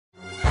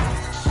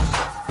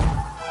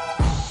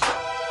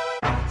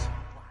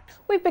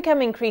We've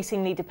become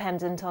increasingly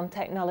dependent on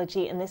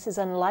technology, and this is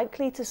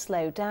unlikely to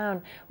slow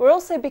down. We're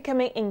also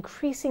becoming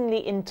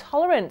increasingly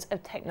intolerant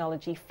of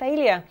technology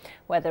failure,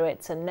 whether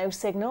it's a no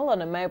signal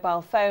on a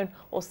mobile phone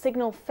or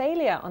signal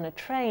failure on a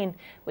train.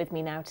 With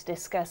me now to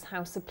discuss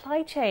how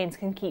supply chains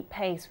can keep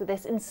pace with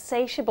this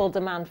insatiable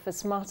demand for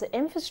smarter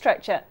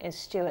infrastructure is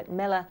Stuart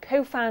Miller,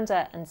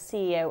 co-founder and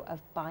CEO of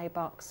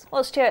ByBox.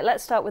 Well, Stuart,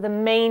 let's start with the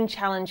main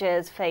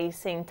challenges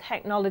facing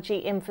technology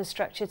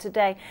infrastructure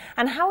today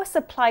and how are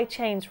supply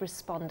chains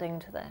responding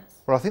to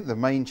this? Well, I think the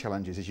main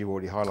challenges, as you've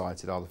already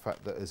highlighted, are the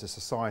fact that as a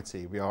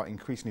society we are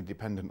increasingly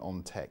dependent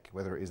on tech,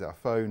 whether it is our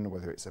phone,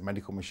 whether it's a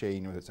medical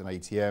machine, whether it's an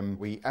ATM.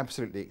 We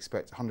absolutely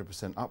expect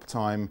 100%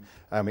 uptime,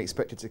 and we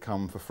expect it to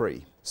come for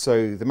free.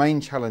 So the main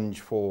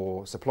challenge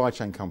for supply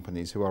chain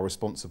companies who are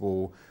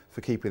responsible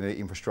for keeping the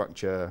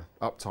infrastructure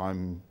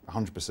uptime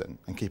 100%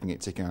 and keeping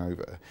it ticking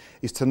over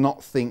is to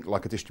not think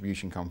like a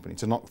distribution company,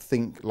 to not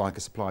think like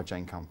a supply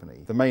chain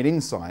company. The main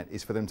insight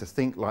is for them to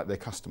think like their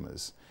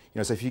customers.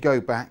 So if you go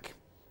back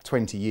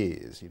 20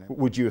 years,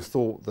 would you have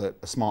thought that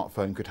a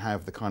smartphone could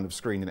have the kind of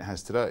screen that it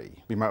has today?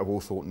 We might have all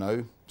thought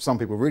no. Some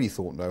people really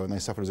thought no, and they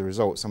suffered as a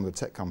result, some of the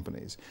tech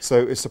companies.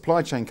 So as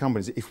supply chain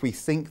companies, if we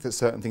think that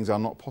certain things are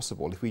not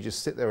possible, if we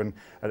just sit there and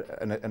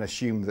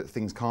assume that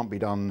things can't be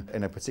done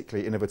in a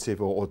particularly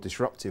innovative or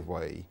disruptive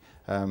way,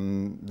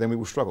 then we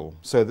will struggle.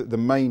 So the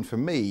main, for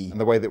me, and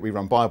the way that we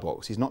run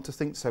ByBox is not to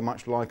think so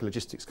much like a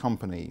logistics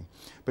company,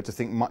 but to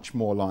think much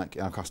more like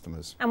our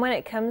customers. And when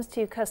it comes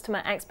to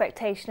customer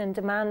expectation and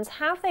demands,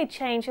 how have they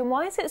changed, and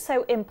why is it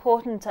so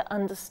important to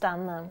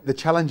understand them? The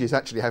challenges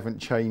actually haven't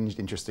changed,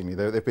 interestingly.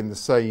 They've been the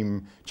same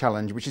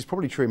challenge, which is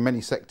probably true in many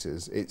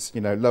sectors. It's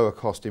lower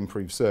cost,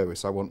 improved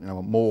service. I want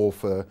more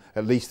for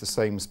at least the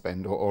same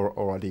spend,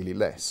 or ideally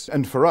less.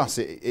 And for us,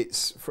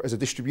 it's as a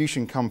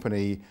distribution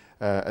company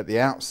at the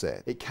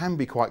outset, it can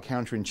be quite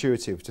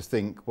counterintuitive to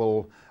think,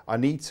 well, I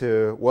need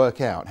to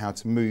work out how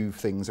to move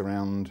things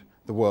around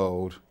the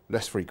world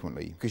less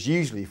frequently, because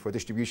usually for a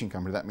distribution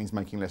company that means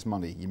making less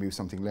money. You move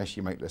something less,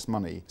 you make less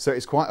money. So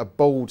it's quite a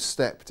bold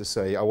step to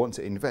say I want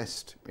to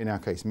invest, in our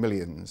case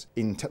millions,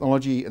 in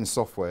technology and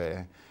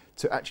software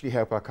to actually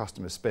help our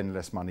customers spend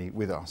less money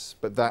with us.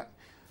 But that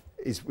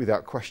is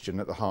without question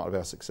at the heart of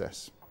our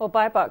success. Well,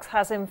 ByBox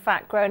has in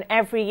fact grown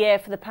every year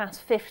for the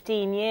past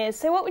 15 years.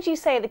 So what would you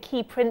say are the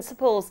key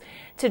principles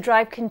to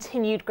drive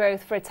continued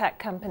growth for a tech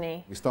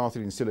company? We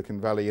started in Silicon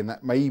Valley, and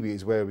that maybe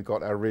is where we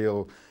got our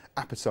real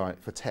appetite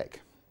for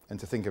tech and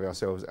to think of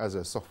ourselves as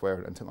a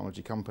software and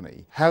technology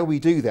company. How we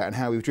do that and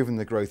how we've driven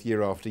the growth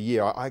year after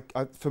year,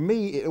 for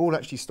me, it all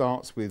actually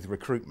starts with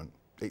recruitment.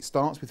 It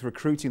starts with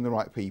recruiting the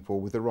right people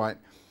with the right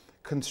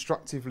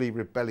constructively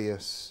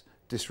rebellious,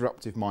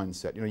 disruptive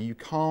mindset. You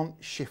can't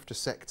shift a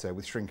sector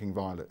with shrinking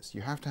violets.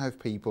 You have to have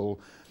people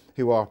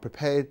who are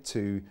prepared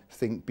to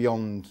think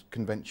beyond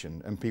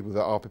convention and people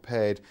that are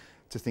prepared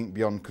to think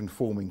beyond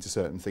conforming to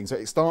certain things. So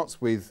it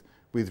starts with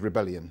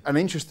rebellion. And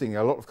interestingly,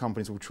 a lot of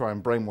companies will try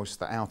and brainwash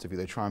that out of you.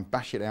 They try and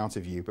bash it out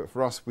of you. But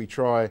for us, we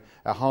try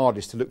our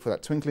hardest to look for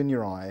that twinkle in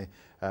your eye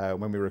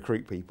when we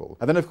recruit people.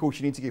 And then, of course,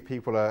 you need to give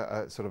people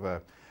a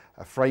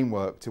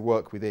framework to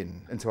work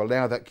within and to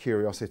allow that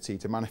curiosity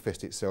to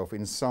manifest itself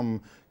in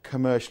some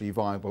commercially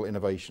viable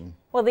innovation.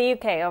 Well, the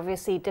UK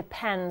obviously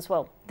depends,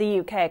 the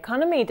UK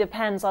economy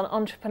depends on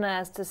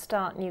entrepreneurs to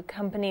start new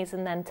companies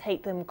and then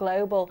take them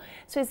global.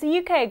 So is the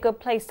UK a good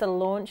place to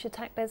launch a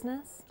tech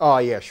business? Oh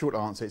yeah, short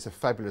answer,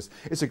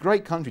 it's a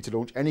great country to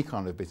launch any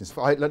kind of business.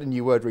 I learned a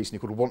new word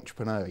recently called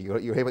wantrepreneur.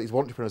 You hear about these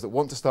entrepreneurs that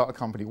want to start a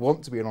company,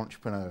 want to be an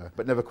entrepreneur,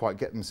 but never quite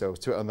get themselves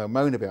to it, and they'll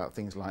moan about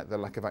things like the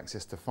lack of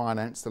access to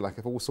finance, the lack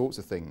of all sorts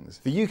of things.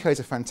 The UK is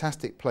a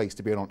fantastic place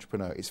to be an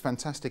entrepreneur. It's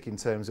fantastic in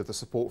terms of the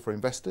support for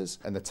investors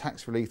and the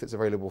tax relief that's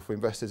available for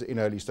investors in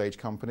early stage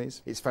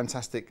companies. It's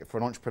fantastic for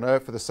an entrepreneur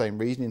for the same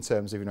reason, in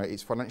terms of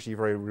it's financially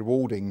very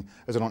rewarding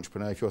as an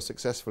entrepreneur if you're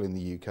successful in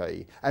the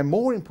UK. And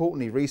more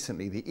importantly,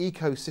 recently, the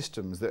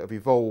ecosystems that have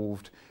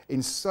evolved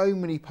in so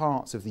many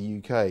parts of the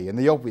UK, and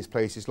the obvious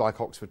places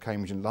like Oxford,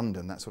 Cambridge and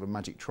London, that sort of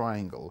magic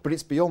triangle. But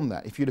it's beyond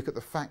that. If you look at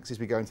the facts as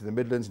we go into the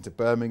Midlands, into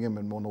Birmingham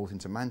and more north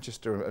into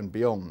Manchester and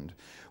beyond,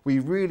 we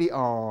really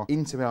are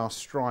into our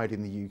stride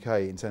in the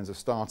UK in terms of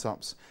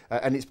startups,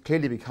 and it's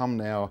clearly become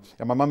now,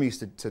 and my mum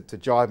used to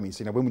jibe me,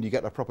 saying, when will you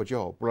get a proper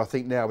job? Well, I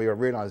think now we are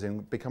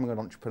realising becoming an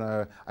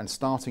entrepreneur and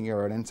starting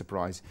your own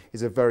enterprise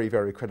is a very,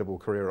 very credible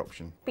career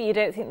option. But you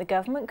don't think the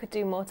government could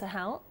do more to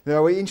help?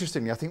 No,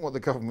 interestingly, I think what the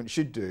government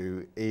should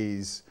do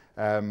is,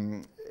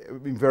 in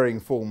varying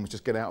forms,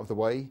 just get out of the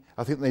way.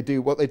 I think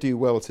what they do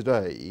well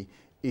today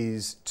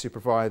is to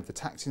provide the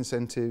tax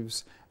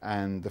incentives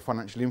and the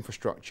financial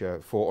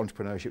infrastructure for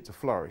entrepreneurship to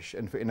flourish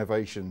and for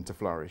innovation to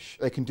flourish.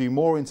 They can do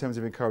more in terms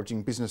of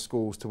encouraging business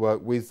schools to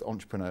work with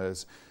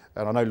entrepreneurs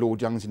And I know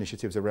Lord Young's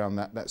initiatives around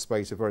that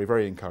space are very,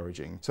 very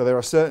encouraging. So there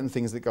are certain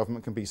things that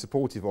government can be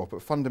supportive of,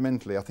 but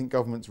fundamentally I think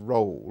government's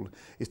role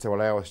is to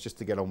allow us just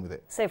to get on with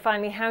it. So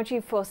finally, how do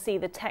you foresee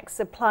the tech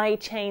supply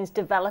chains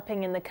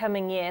developing in the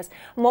coming years,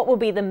 and what will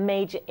be the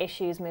major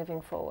issues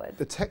moving forward?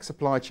 The tech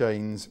supply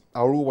chains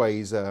are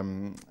always a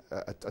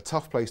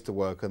tough place to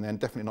work, and they're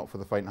definitely not for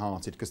the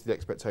faint-hearted because of the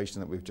expectation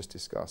that we've just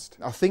discussed.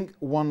 I think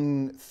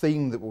one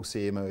theme that we'll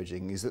see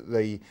emerging is that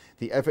the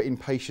ever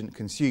impatient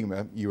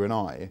consumer, you and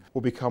I,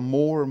 will become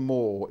more and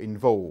more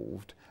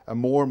involved and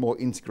more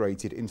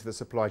integrated into the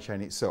supply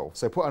chain itself.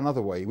 So put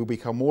another way, we'll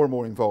become more and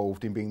more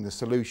involved in being the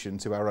solution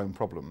to our own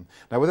problem.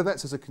 Now, whether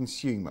that's as a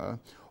consumer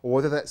or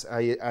whether that's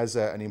as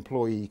an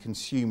employee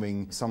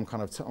consuming some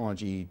kind of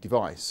technology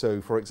device.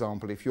 So for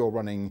example, if you're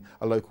running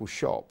a local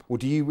shop, well,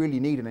 do you really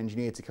need an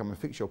engineer to come and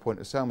fix your point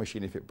of sale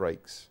machine if it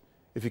breaks?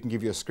 If you can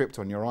give you a script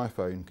on your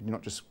iPhone, can you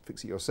not just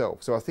fix it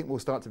yourself? So I think we'll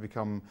start to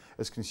become,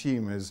 as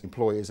consumers,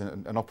 employers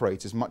and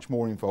operators, much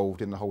more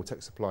involved in the whole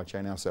tech supply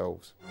chain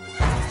ourselves.